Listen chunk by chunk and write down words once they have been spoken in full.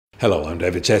Hello, I'm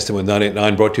David Chaston with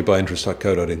 989, brought to you by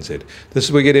interest.co.nz. This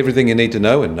is where you get everything you need to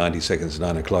know in 90 seconds,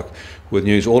 9 o'clock. With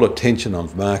news, all attention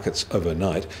on markets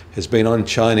overnight has been on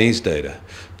Chinese data.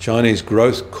 Chinese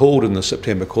growth cooled in the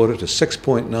September quarter to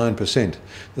 6.9%.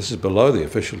 This is below the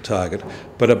official target,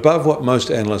 but above what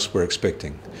most analysts were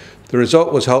expecting. The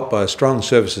result was helped by a strong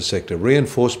services sector,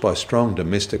 reinforced by strong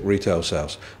domestic retail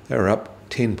sales. They were up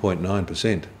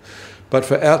 10.9%. But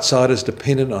for outsiders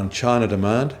dependent on China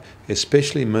demand,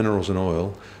 especially minerals and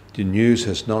oil, the news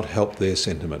has not helped their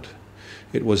sentiment.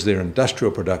 It was their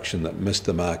industrial production that missed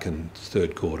the mark in the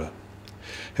third quarter.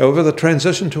 However, the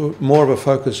transition to more of a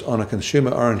focus on a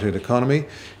consumer-oriented economy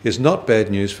is not bad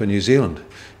news for New Zealand.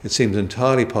 It seems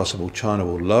entirely possible China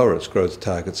will lower its growth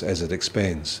targets as it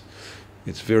expands.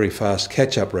 Its very fast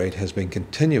catch-up rate has been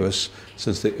continuous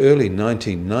since the early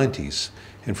 1990s,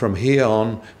 and from here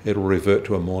on it will revert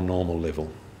to a more normal level.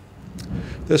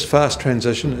 This fast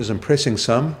transition is impressing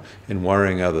some and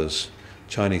worrying others.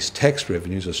 Chinese tax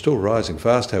revenues are still rising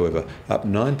fast, however, up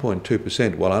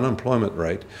 9.2%, while unemployment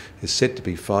rate is set to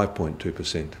be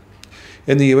 5.2%.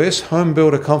 In the US, home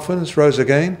builder confidence rose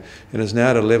again and is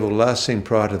now at a level last seen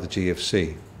prior to the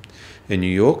GFC. In New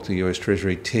York, the US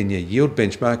Treasury 10-year yield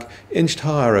benchmark inched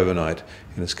higher overnight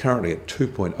and is currently at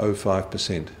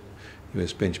 2.05%.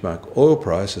 US benchmark oil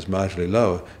price is marginally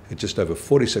lower at just over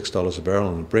 $46 a barrel,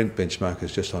 and the Brent benchmark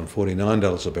is just on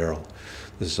 $49 a barrel.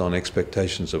 This is on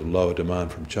expectations of lower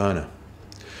demand from China.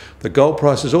 The gold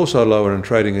price is also lower in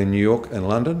trading in New York and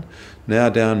London, now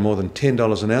down more than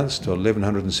 $10 an ounce to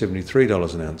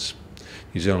 $1,173 an ounce.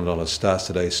 New Zealand dollar starts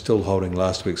today still holding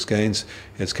last week's gains.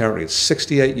 It's currently at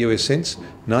 68 US cents,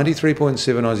 93.7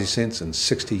 Aussie cents and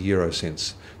 60 Euro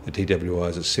cents. The TWI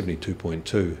is at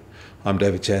 72.2. I'm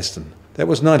David Chaston. That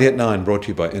was 90 at 9, brought to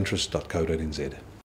you by interest.co.nz.